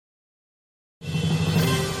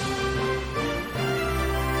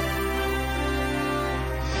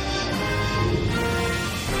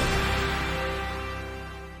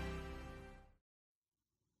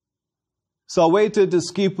Salvete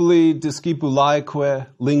discipuli discipulaeque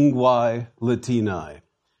linguae Latinae.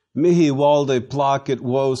 Mihi valde placet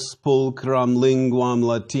vos pulchram linguam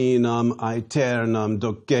Latinam aeternam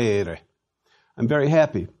docere. I'm very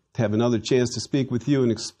happy to have another chance to speak with you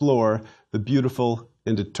and explore the beautiful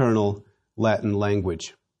and eternal Latin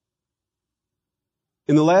language.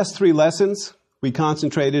 In the last 3 lessons, we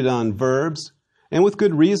concentrated on verbs, and with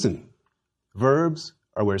good reason. Verbs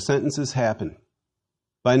are where sentences happen.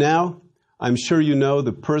 By now, I'm sure you know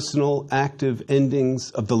the personal active endings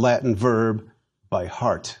of the Latin verb by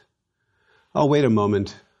heart. I'll wait a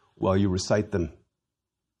moment while you recite them.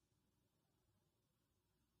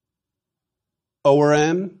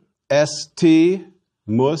 Orem, st,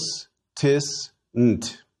 mus, tis,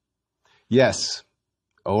 nt. Yes,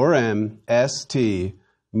 orem, st,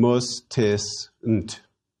 mus, tis, nt.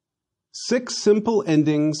 6 simple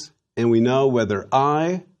endings, and we know whether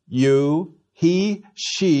I, you, he,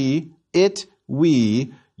 she, it,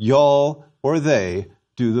 we, y'all, or they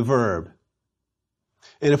do the verb.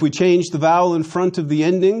 And if we change the vowel in front of the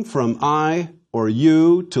ending from I or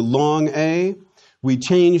you to long A, we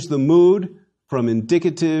change the mood from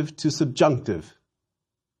indicative to subjunctive.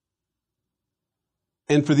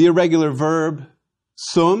 And for the irregular verb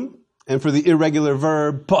sum, and for the irregular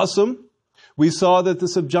verb possum, we saw that the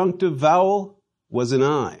subjunctive vowel was an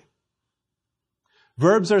I.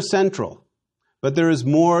 Verbs are central, but there is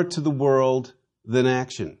more to the world than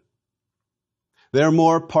action. There are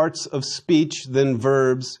more parts of speech than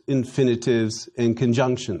verbs, infinitives, and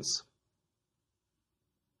conjunctions.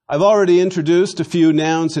 I've already introduced a few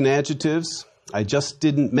nouns and adjectives. I just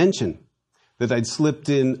didn't mention that I'd slipped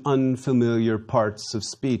in unfamiliar parts of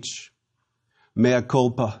speech. Mea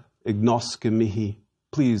culpa, ignosce mihi.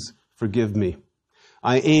 Please forgive me.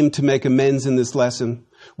 I aim to make amends in this lesson.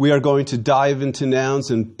 We are going to dive into nouns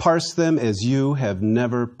and parse them as you have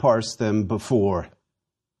never parsed them before.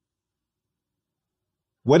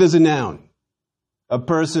 What is a noun? A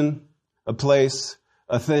person, a place,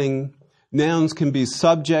 a thing. Nouns can be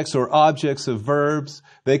subjects or objects of verbs.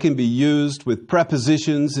 They can be used with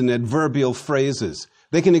prepositions and adverbial phrases.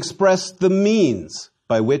 They can express the means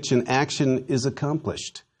by which an action is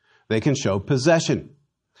accomplished. They can show possession,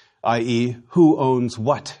 i.e., who owns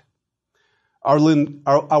what. Our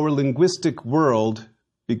linguistic world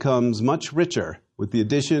becomes much richer with the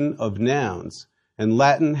addition of nouns, and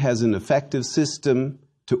Latin has an effective system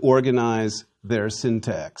to organize their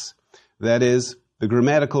syntax. That is, the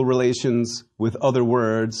grammatical relations with other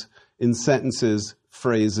words in sentences,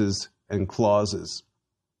 phrases, and clauses.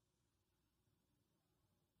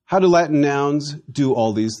 How do Latin nouns do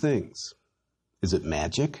all these things? Is it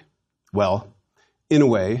magic? Well, in a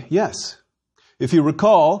way, yes. If you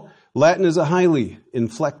recall, Latin is a highly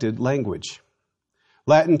inflected language.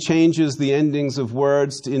 Latin changes the endings of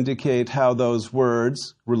words to indicate how those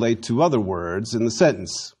words relate to other words in the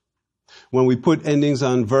sentence. When we put endings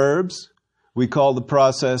on verbs, we call the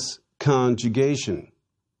process conjugation.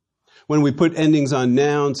 When we put endings on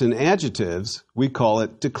nouns and adjectives, we call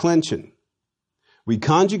it declension. We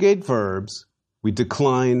conjugate verbs, we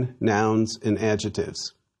decline nouns and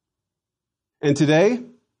adjectives. And today,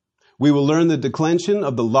 we will learn the declension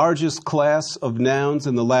of the largest class of nouns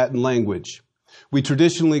in the Latin language. We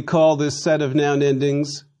traditionally call this set of noun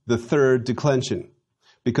endings the third declension,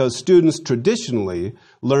 because students traditionally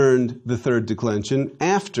learned the third declension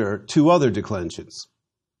after 2 other declensions.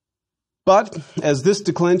 But as this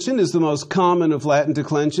declension is the most common of Latin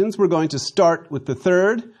declensions, we're going to start with the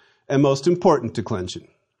third and most important declension.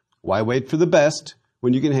 Why wait for the best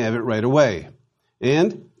when you can have it right away?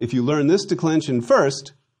 And if you learn this declension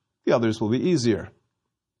first, the others will be easier.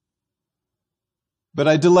 But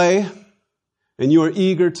I delay, and you are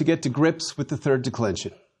eager to get to grips with the third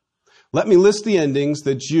declension. Let me list the endings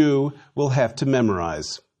that you will have to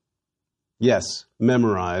memorize. Yes,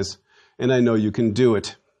 memorize, and I know you can do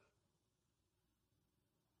it.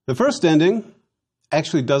 The first ending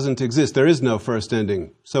actually doesn't exist. There is no first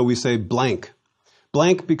ending, so we say blank.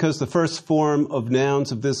 Blank because the first form of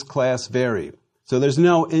nouns of this class vary. So there's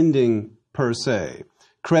no ending per se.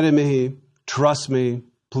 Crede mihi, trust me,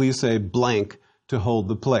 please say blank to hold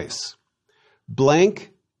the place.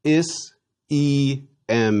 Blank is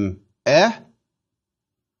em eis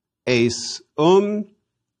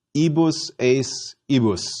ibus eis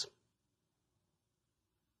ibus.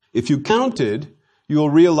 If you counted, you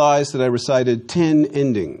will realize that I recited 10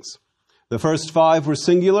 endings. The first 5 were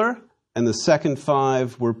singular, and the second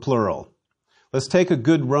 5 were plural. Let's take a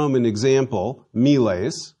good Roman example,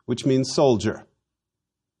 miles, which means soldier.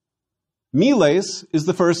 Miles is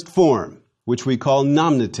the first form, which we call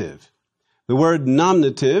nominative. The word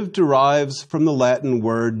nominative derives from the Latin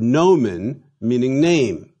word nomen, meaning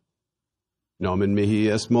name. Nomen mihi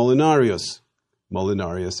est Molinarius.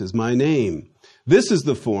 Molinarius is my name. This is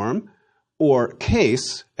the form, or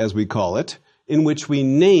case, as we call it, in which we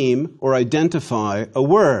name or identify a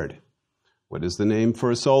word. What is the name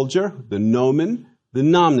for a soldier? The nomen. The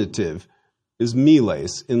nominative is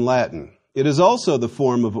miles in Latin. It is also the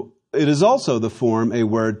form a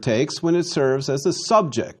word takes when it serves as the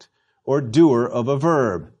subject or doer of a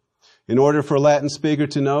verb. In order for a Latin speaker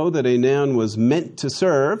to know that a noun was meant to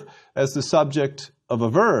serve as the subject of a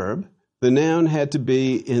verb, the noun had to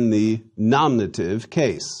be in the nominative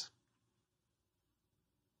case.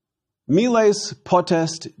 Miles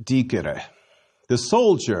potest dicere. The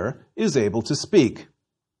soldier is able to speak.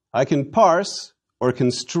 I can parse or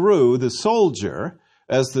construe the soldier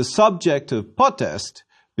as the subject of potest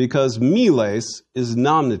because miles is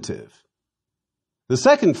nominative. The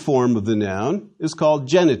second form of the noun is called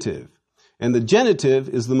genitive, and the genitive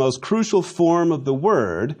is the most crucial form of the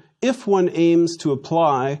word if one aims to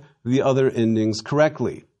apply the other endings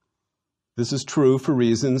correctly. This is true for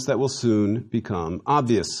reasons that will soon become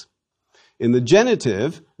obvious. In the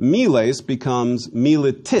genitive, miles becomes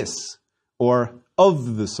militis, or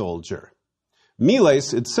of the soldier.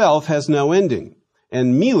 Miles itself has no ending,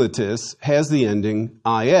 and militis has the ending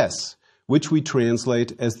is, which we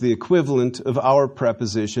translate as the equivalent of our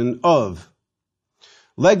preposition of.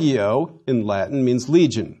 Legio in Latin means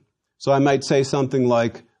legion, so I might say something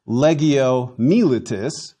like legio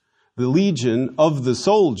militis, the legion of the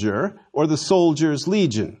soldier, or the soldier's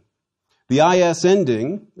legion. The is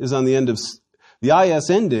ending is on the end of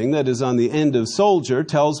that is on the end of soldier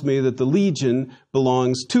tells me that the legion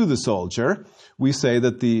belongs to the soldier. We say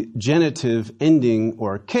that the genitive ending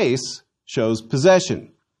or case shows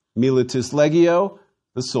possession. Militis legio,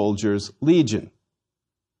 the soldier's legion.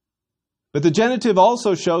 But the genitive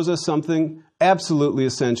also shows us something absolutely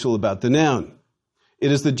essential about the noun.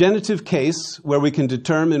 It is the genitive case where we can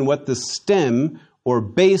determine what the stem or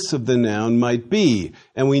base of the noun might be,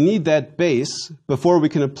 and we need that base before we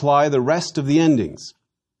can apply the rest of the endings.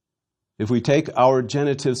 If we take our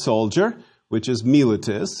genitive soldier, which is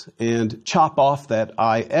militis, and chop off that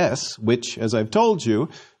is, which, as I've told you,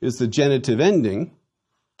 is the genitive ending,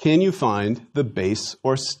 can you find the base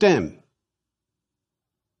or stem?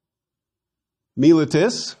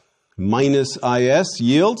 Militis minus is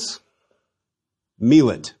yields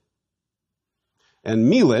milit.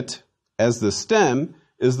 And milit, as the stem,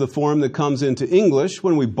 is the form that comes into English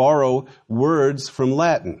when we borrow words from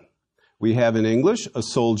Latin. We have in English a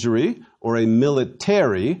soldiery or a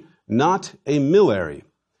military, not a millary.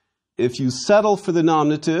 If you settle for the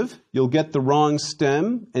nominative, you'll get the wrong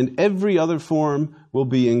stem, and every other form will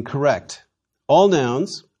be incorrect. All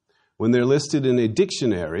nouns, when they're listed in a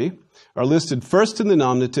dictionary, are listed first in the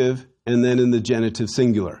nominative and then in the genitive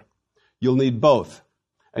singular. You'll need both,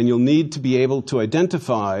 and you'll need to be able to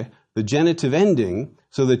identify the genitive ending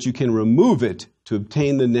so that you can remove it to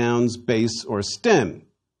obtain the noun's base or stem.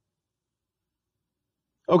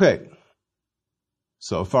 Okay,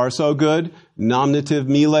 so far so good. Nominative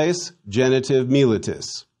miles, genitive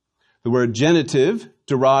militis. The word genitive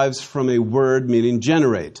derives from a word meaning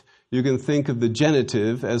generate. You can think of the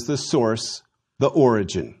genitive as the source, the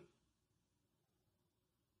origin.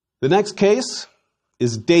 The next case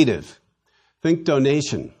is dative. Think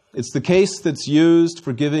donation. It's the case that's used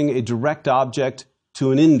for giving a direct object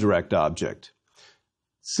to an indirect object.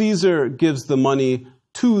 Caesar gives the money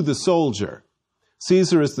to the soldier.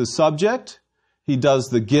 Caesar is the subject. He does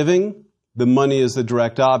the giving. The money is the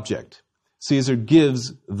direct object. Caesar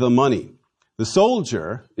gives the money. The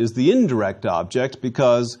soldier is the indirect object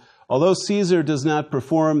because although Caesar does not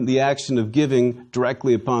perform the action of giving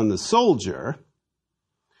directly upon the soldier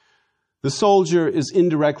is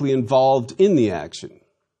indirectly involved in the action.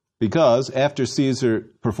 Because after Caesar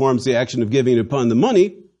performs the action of giving upon the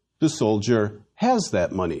money, the soldier has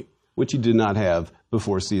that money, which he did not have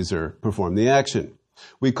before Caesar performed the action.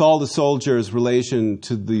 We call the soldier's relation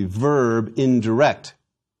to the verb indirect.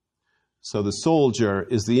 So the soldier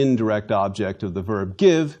is the indirect object of the verb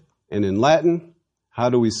give, and in Latin, how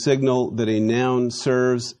do we signal that a noun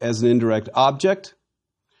serves as an indirect object?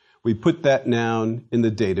 We put that noun in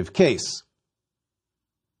the dative case.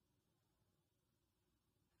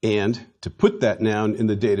 And to put that noun in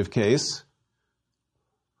the dative case,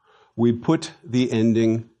 we put the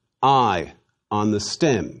ending I on the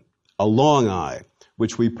stem, a long I,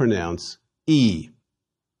 which we pronounce E.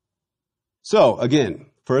 So, again,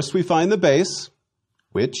 first we find the base,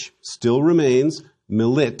 which still remains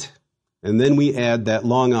milit, and then we add that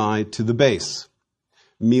long I to the base,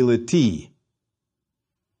 militi.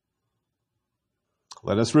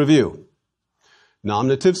 Let us review.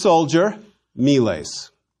 Nominative soldier,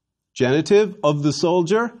 miles. Genitive of the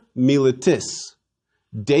soldier, militis.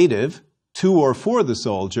 Dative, to or for the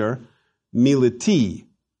soldier, militi.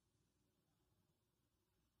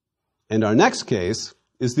 And our next case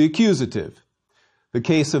is the accusative, the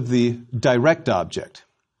case of the direct object.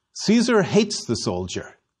 Caesar hates the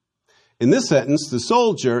soldier. In this sentence, the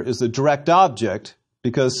soldier is the direct object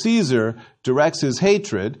because Caesar directs his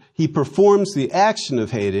hatred. He performs the action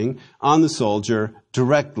of hating on the soldier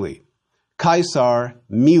directly. Caesar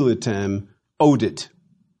militem odit.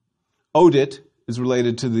 Odit is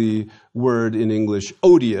related to the word in English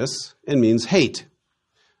odious and means hate.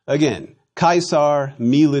 Again, Caesar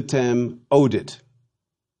militem odit.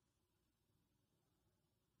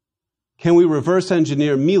 Can we reverse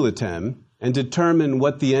engineer militem and determine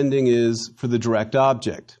what the ending is for the direct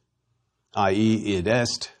object, i.e. id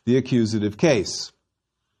est, the accusative case?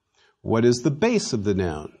 What is the base of the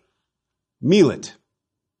noun? Milit.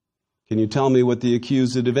 Can you tell me what the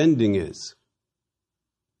accusative ending is?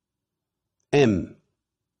 M.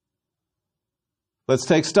 Let's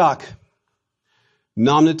take stock.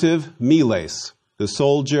 Nominative, miles, the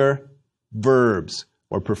soldier verbs,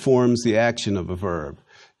 or performs the action of a verb.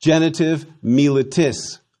 Genitive,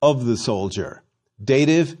 militis, of the soldier.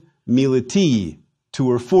 Dative, militi,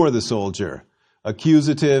 to or for the soldier.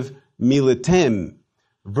 Accusative, militem,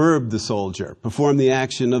 verb the soldier, perform the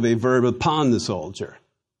action of a verb upon the soldier.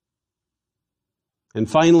 And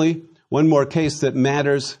finally, one more case that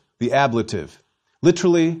matters, the ablative.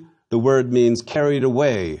 Literally, the word means carried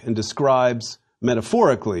away and describes,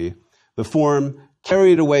 metaphorically, the form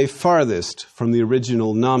carried away farthest from the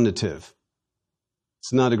original nominative.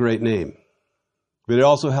 It's not a great name, but it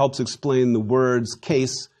also helps explain the words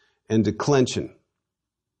case and declension.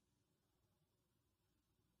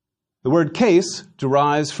 The word case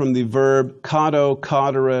derives from the verb kado,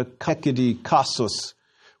 kadere, kekidi, kasus,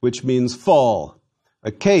 which means fall.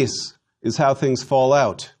 A case is how things fall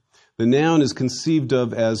out. The noun is conceived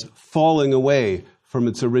of as falling away from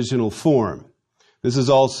its original form. This is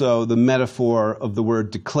also the metaphor of the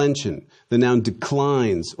word declension. The noun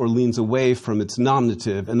declines or leans away from its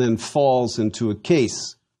nominative and then falls into a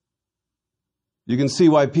case. You can see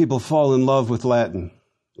why people fall in love with Latin.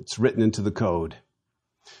 It's written into the code.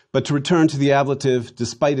 But to return to the ablative,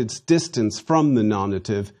 despite its distance from the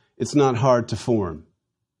nominative, it's not hard to form.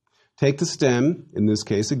 Take the stem, in this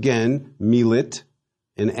case again, milit,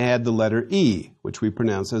 and add the letter E, which we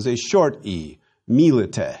pronounce as a short E,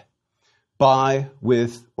 milite. By,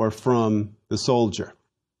 with, or from the soldier.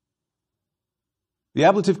 The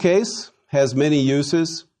ablative case has many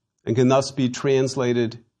uses and can thus be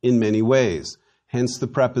translated in many ways. Hence the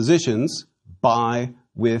prepositions by,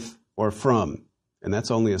 with, or from. And that's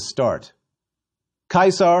only a start.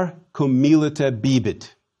 Caesar cum milite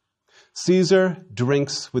bibit. Caesar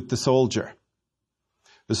drinks with the soldier.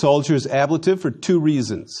 The soldier is ablative for two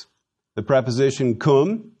reasons. The preposition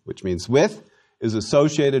cum, which means with, is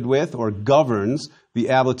associated with or governs the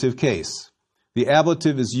ablative case. The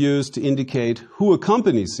ablative is used to indicate who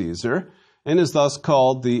accompanies Caesar and is thus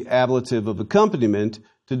called the ablative of accompaniment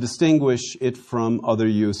to distinguish it from other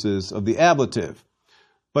uses of the ablative.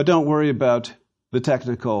 But don't worry about the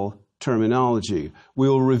technical terminology. We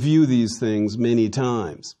will review these things many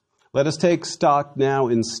times. Let us take stock now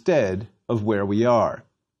instead of where we are.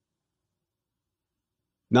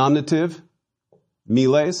 Nominative,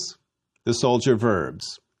 miles, the soldier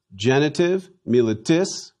verbs. Genitive,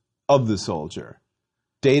 militis, of the soldier.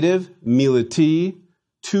 Dative, militi,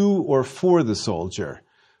 to or for the soldier.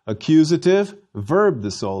 Accusative, verb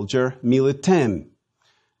the soldier, militem.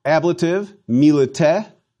 Ablative,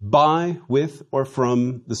 milite, by, with, or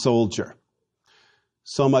from the soldier.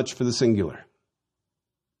 So much for the singular.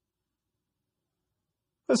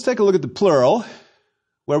 Let's take a look at the plural,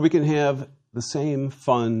 where we can have the same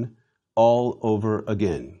fun all over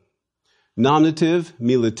again. Nominative,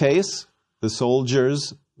 milites, the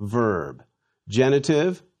soldier's verb.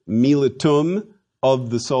 Genitive, militum, of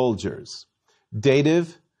the soldiers.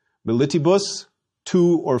 Dative, militibus,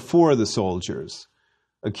 to or for the soldiers.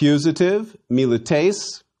 Accusative,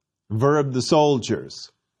 milites, verb the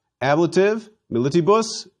soldiers. Ablative,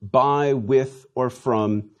 militibus, by, with, or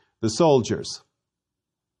from the soldiers.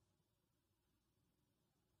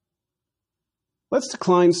 Let's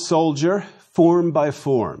decline soldier form by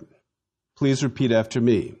form. Please repeat after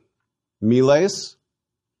me. Miles,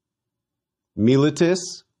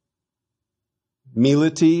 militis,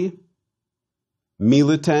 militi,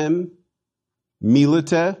 militem,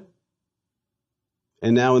 milite,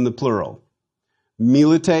 and now in the plural.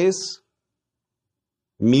 Milites,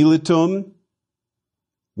 militum,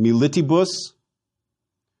 militibus,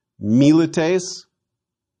 milites,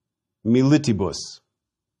 militibus.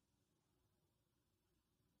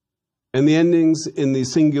 And the endings in the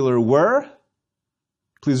singular were,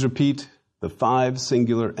 please repeat the 5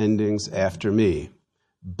 singular endings after me.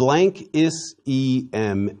 Blank is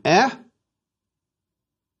em e.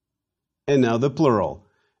 And now the plural.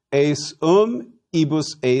 Eis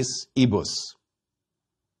ibus eis ibus.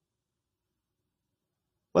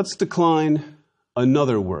 Let's decline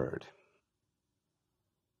another word.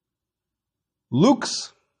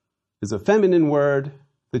 Lux is a feminine word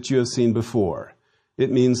that you have seen before.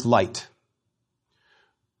 It means light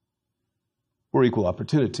or equal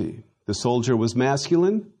opportunity. The soldier was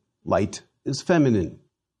masculine, light is feminine.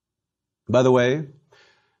 By the way,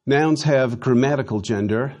 nouns have grammatical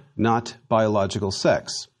gender, not biological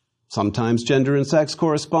sex. Sometimes gender and sex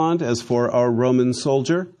correspond, as for our Roman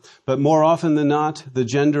soldier, but more often than not, the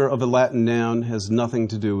gender of a Latin noun has nothing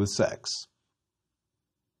to do with sex.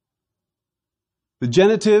 The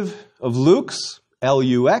genitive of lux,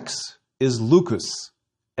 L-U-X, is lucus,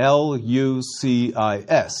 L-U-C-I-S.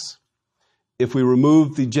 If we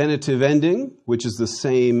remove the genitive ending, which is the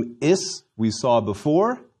same is we saw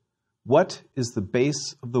before, what is the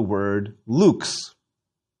base of the word lux?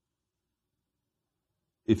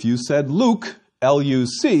 If you said Luke,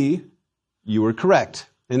 L-U-C, you were correct.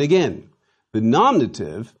 And again, the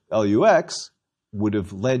nominative, L-U-X, would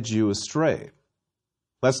have led you astray.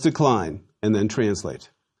 Let's decline and then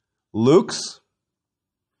translate. Lux,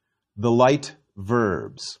 the light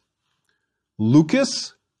verbs.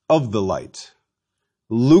 Lucus, of the light.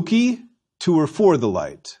 Luci, to or for the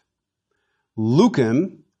light.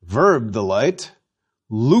 Lucem, verb the light.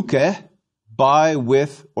 Luce, by,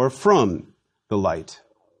 with, or from the light.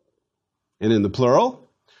 And in the plural,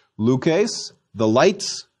 luces, the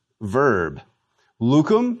lights, verb.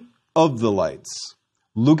 Lucum, of the lights.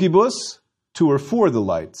 Lucibus, to or for the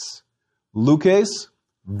lights. Luces,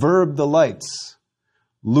 verb the lights.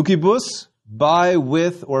 Lucibus, by,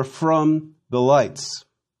 with, or from the lights.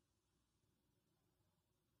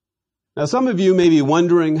 Now, some of you may be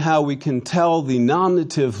wondering how we can tell the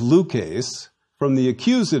nominative luces from the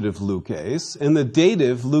accusative luces and the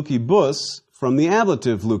dative lucibus from the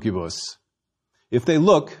ablative lucibus, if they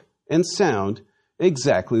look and sound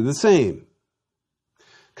exactly the same.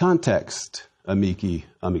 Context, amici,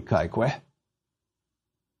 amicaeque.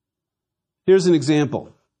 Here's an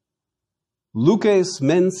example. Luces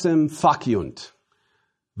mensem faciunt.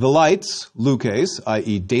 The lights, luces,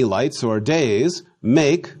 i.e. daylights or days,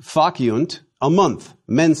 make faciunt, a month,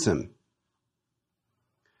 mensem.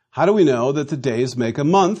 How do we know that the days make a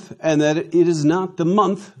month and that it is not the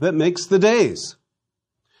month that makes the days?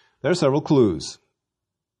 There are several clues.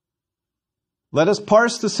 Let us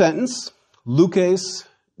parse the sentence, luces,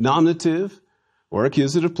 nominative or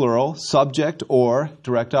accusative plural, subject or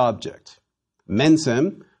direct object.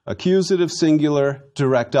 Mensem, accusative singular,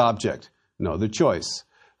 direct object. No other choice.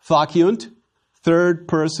 Faciunt, third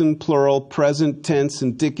person plural, present tense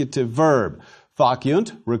indicative verb.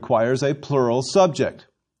 Faciunt requires a plural subject.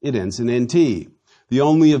 It ends in nt. The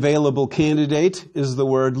only available candidate is the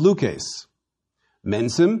word luces.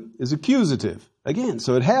 Mensem is accusative. Again,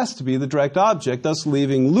 so it has to be the direct object, thus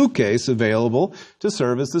leaving luces available to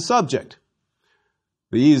serve as the subject.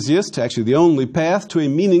 The easiest, actually the only path to a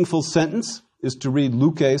meaningful sentence is to read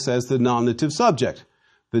luces as the nominative subject.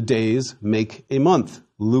 The days make a month.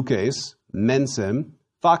 Luces mensem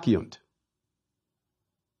faciunt.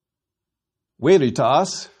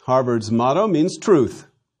 Veritas, Harvard's motto, means truth.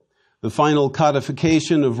 The final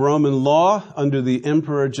codification of Roman law under the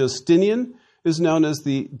Emperor Justinian is known as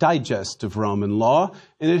the Digest of Roman Law,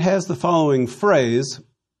 and it has the following phrase,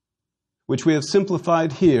 which we have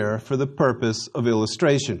simplified here for the purpose of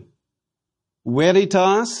illustration.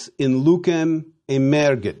 Veritas in lucem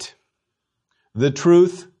emergit. The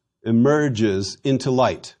truth emerges into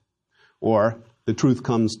light, or the truth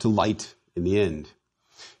comes to light in the end.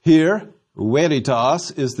 Here,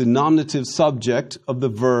 veritas is the nominative subject of the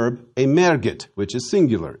verb emergit, which is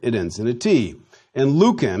singular. It ends in a T. And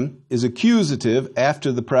lucem is accusative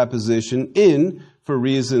after the preposition in for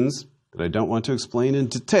reasons that I don't want to explain in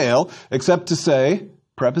detail, except to say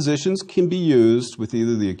prepositions can be used with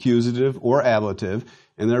either the accusative or ablative,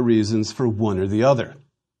 and there are reasons for one or the other.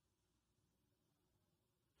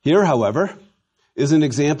 Here, however, is an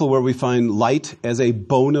example where we find light as a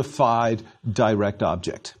bona fide direct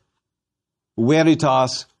object.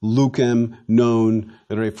 Veritas lucem non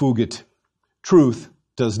refugit. Truth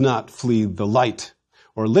does not flee the light.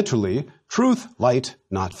 Or literally, truth, light,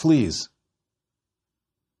 not flees.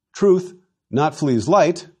 Truth not flees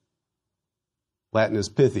light. Latin is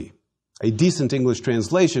pithy. A decent English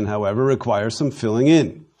translation, however, requires some filling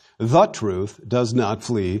in. the truth does not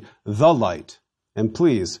flee the light. And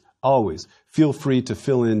please, always, feel free to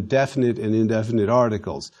fill in definite and indefinite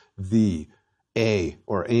articles, the, a,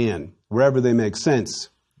 or an, wherever they make sense.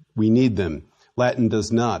 We need them. Latin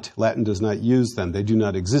does not. Latin does not use them. They do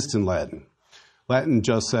not exist in Latin. Latin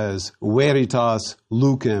just says, veritas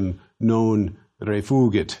lucem non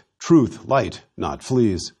refugit. Truth, light, not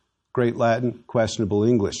flees. Great Latin, questionable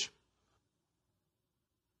English.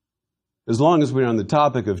 As long as we're on the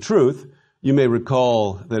topic of truth, you may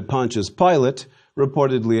recall that Pontius Pilate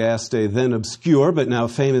reportedly asked a then obscure but now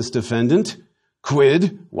famous defendant,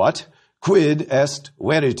 quid, what? Quid est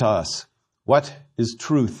veritas? What is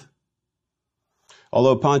truth?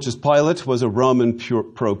 Although Pontius Pilate was a Roman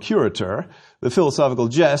procurator, the philosophical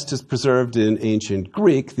jest is preserved in ancient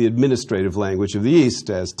Greek, the administrative language of the East,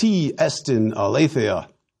 as ti estin aletheia.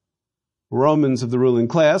 Romans of the ruling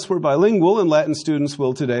class were bilingual, and Latin students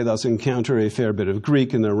will today thus encounter a fair bit of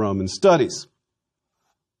Greek in their Roman studies.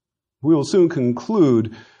 We will soon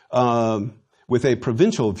conclude with a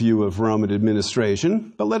provincial view of Roman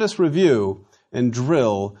administration, but let us review and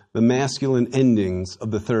drill the masculine endings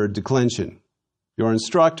of the third declension. Your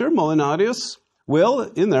instructor, Molinarius, will,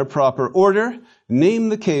 in their proper order, name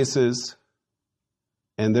the cases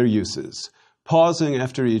and their uses, pausing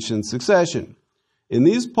after each in succession. In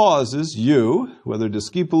these pauses, you, whether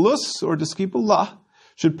discipulus or discipula,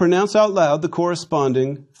 should pronounce out loud the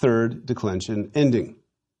corresponding third declension ending.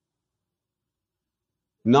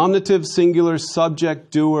 Nominative singular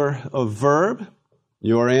subject doer of verb.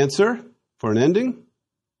 Your answer for an ending?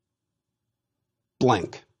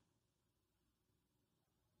 Blank.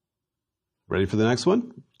 Ready for the next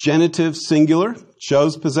one? Genitive singular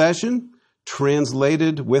shows possession,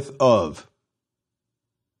 translated with of.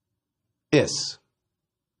 Is.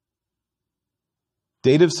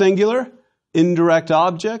 Dative singular, indirect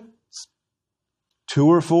objects, two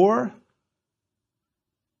or four.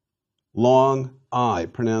 Long I,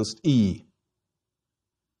 pronounced E.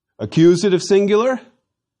 Accusative singular,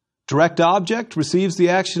 direct object receives the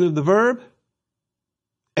action of the verb.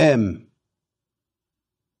 M.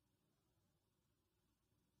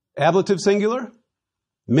 Ablative singular,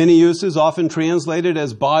 many uses often translated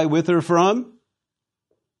as by, with, or from.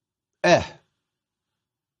 Eh.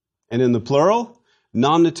 And in the plural,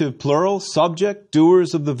 nominative plural, subject,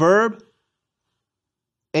 doers of the verb.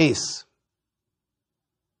 Ace.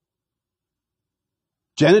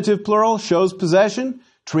 Genitive plural shows possession,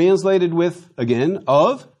 translated with, again,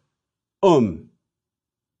 of.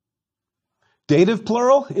 Dative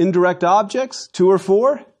plural, indirect objects, two or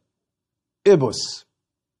four. Ibus.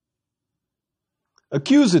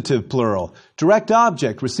 Accusative plural, direct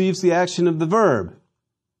object receives the action of the verb.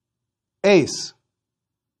 Ace.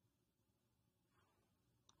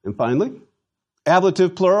 And finally,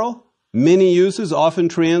 ablative plural, many uses often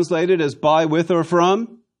translated as by, with, or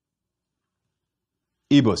from.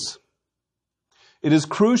 Ibus. It is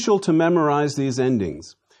crucial to memorize these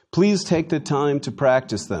endings. Please take the time to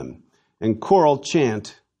practice them. And choral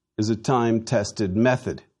chant is a time-tested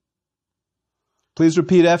method. Please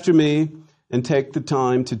repeat after me and take the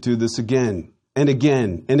time to do this again and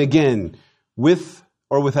again and again, with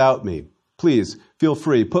or without me. Please, feel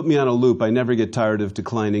free. Put me on a loop. I never get tired of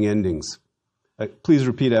declining endings. Please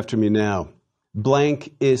repeat after me now.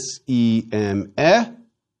 Blank is em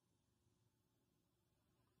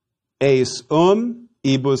eis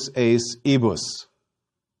ibus eis ibus.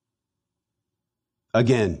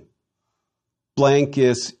 Again. Blank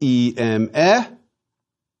is em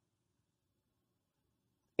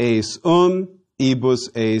eis ibus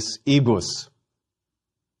eis ibus.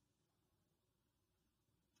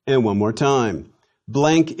 And one more time.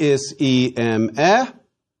 Blank is em eis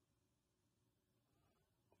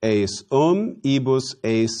ibus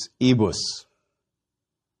eis ibus.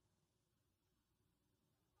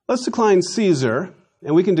 Let's decline Caesar,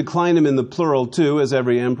 and we can decline him in the plural too, as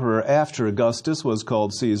every emperor after Augustus was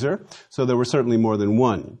called Caesar, so there were certainly more than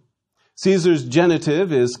one. Caesar's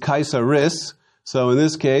genitive is Caesaris, so in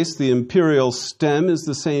this case, the imperial stem is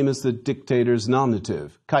the same as the dictator's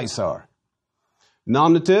nominative, Caesar.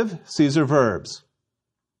 Nominative, Caesar verbs.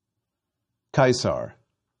 Caesar.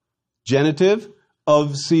 Genitive,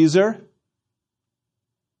 of Caesar.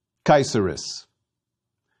 Caesaris.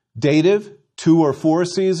 Dative, to or for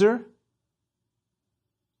Caesar.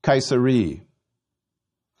 Caesari.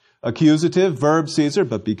 Accusative, verb Caesar,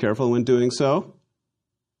 but be careful when doing so.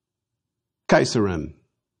 Caesarem.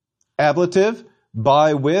 Ablative,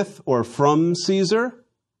 by, with, or from Caesar.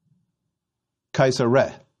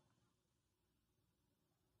 Caesare.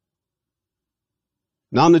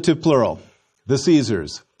 Nominative plural, the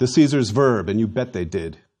Caesars verb, and you bet they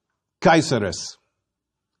did. Caesaris.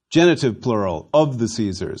 Genitive plural, of the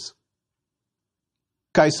Caesars.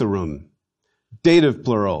 Caesarum. Dative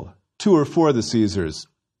plural, to or for the Caesars.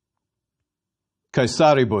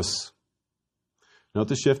 Caesaribus. Note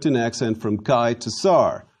the shift in accent from kai to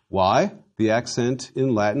sar. Why? The accent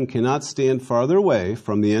in Latin cannot stand farther away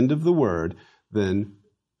from the end of the word than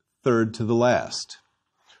third to the last,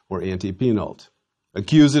 or antepenult.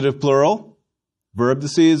 Accusative plural, verb the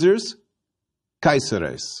Caesars,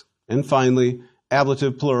 Caesares. And finally,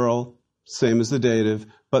 ablative plural, same as the dative,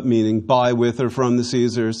 but meaning by, with, or from the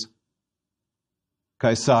Caesars,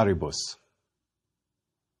 Caesaribus.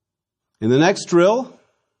 In the next drill,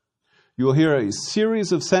 you will hear a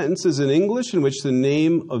series of sentences in English in which the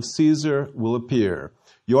name of Caesar will appear.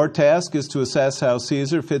 Your task is to assess how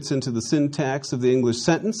Caesar fits into the syntax of the English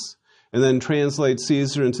sentence and then translate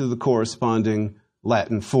Caesar into the corresponding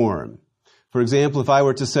Latin form. For example, if I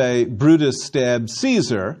were to say, Brutus stabbed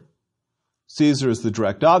Caesar, Caesar is the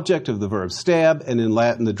direct object of the verb stab, and in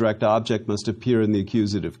Latin the direct object must appear in the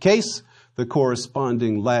accusative case. The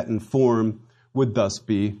corresponding Latin form would thus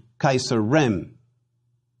be Caesarem.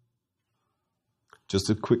 Just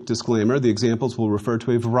a quick disclaimer, the examples will refer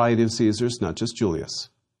to a variety of Caesars, not just Julius.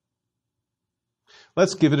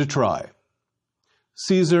 Let's give it a try.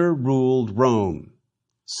 Caesar ruled Rome.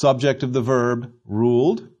 Subject of the verb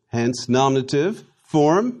ruled, hence nominative.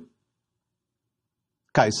 Form,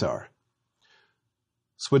 Caesar.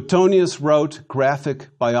 Suetonius wrote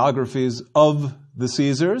graphic biographies of the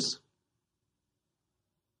Caesars.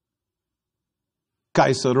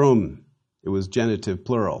 Caesarum. It was genitive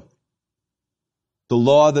plural. The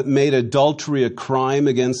law that made adultery a crime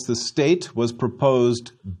against the state was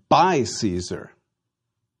proposed by Caesar.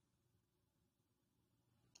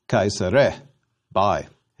 Caesare, by,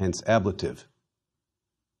 hence ablative.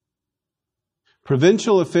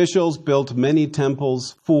 Provincial officials built many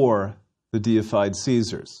temples for the deified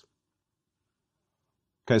Caesars.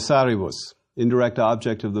 Caesaribus, indirect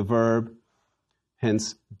object of the verb,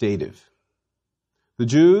 hence dative. The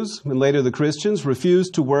Jews, and later the Christians,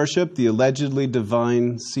 refused to worship the allegedly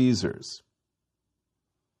divine Caesars.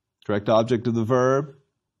 Direct object of the verb,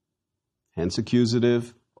 hence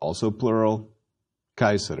accusative, also plural,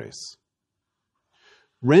 Caesares.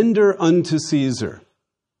 Render unto Caesar.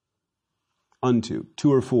 Unto,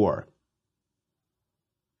 to or for.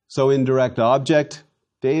 So indirect object,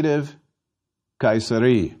 dative,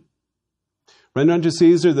 Caesari. Render unto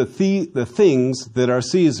Caesar the things that are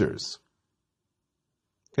Caesar's.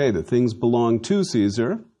 Okay, the things belong to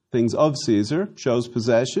Caesar, things of Caesar, shows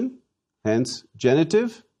possession, hence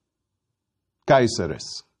genitive,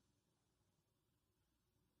 Caesaris.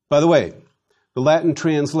 By the way, the Latin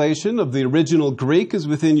translation of the original Greek is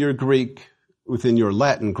within your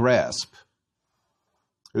Latin grasp.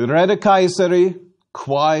 Rede Caesari,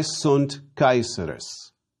 quae sunt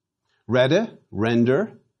Caesaris. Rede,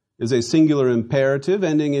 render, is a singular imperative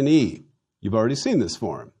ending in E. You've already seen this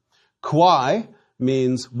form. Quae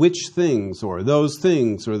means which things, or those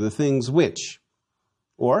things, or the things which,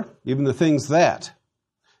 or even the things that.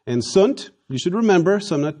 And sunt, you should remember,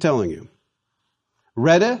 so I'm not telling you.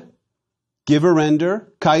 Rede, give or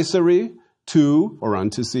render, Caesari, to or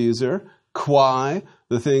unto Caesar, quae,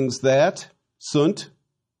 the things that, sunt,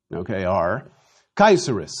 okay, are,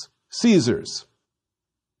 Caesaris, Caesar's.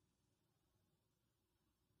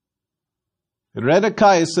 Rede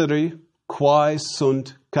Caesari, quae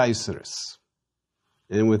sunt Caesaris.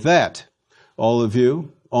 And with that, all of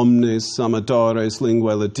you, omnes amatores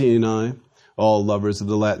linguae Latinae, all lovers of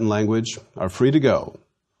the Latin language, are free to go,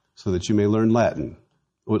 so that you may learn Latin,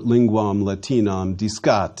 ut linguam Latinam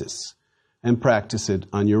discatis, and practice it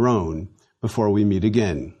on your own before we meet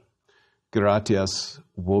again. Gratias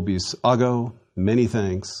vobis ago, many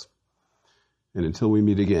thanks, and until we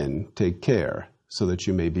meet again, take care so that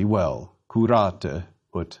you may be well. Curate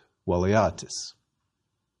ut valeatis.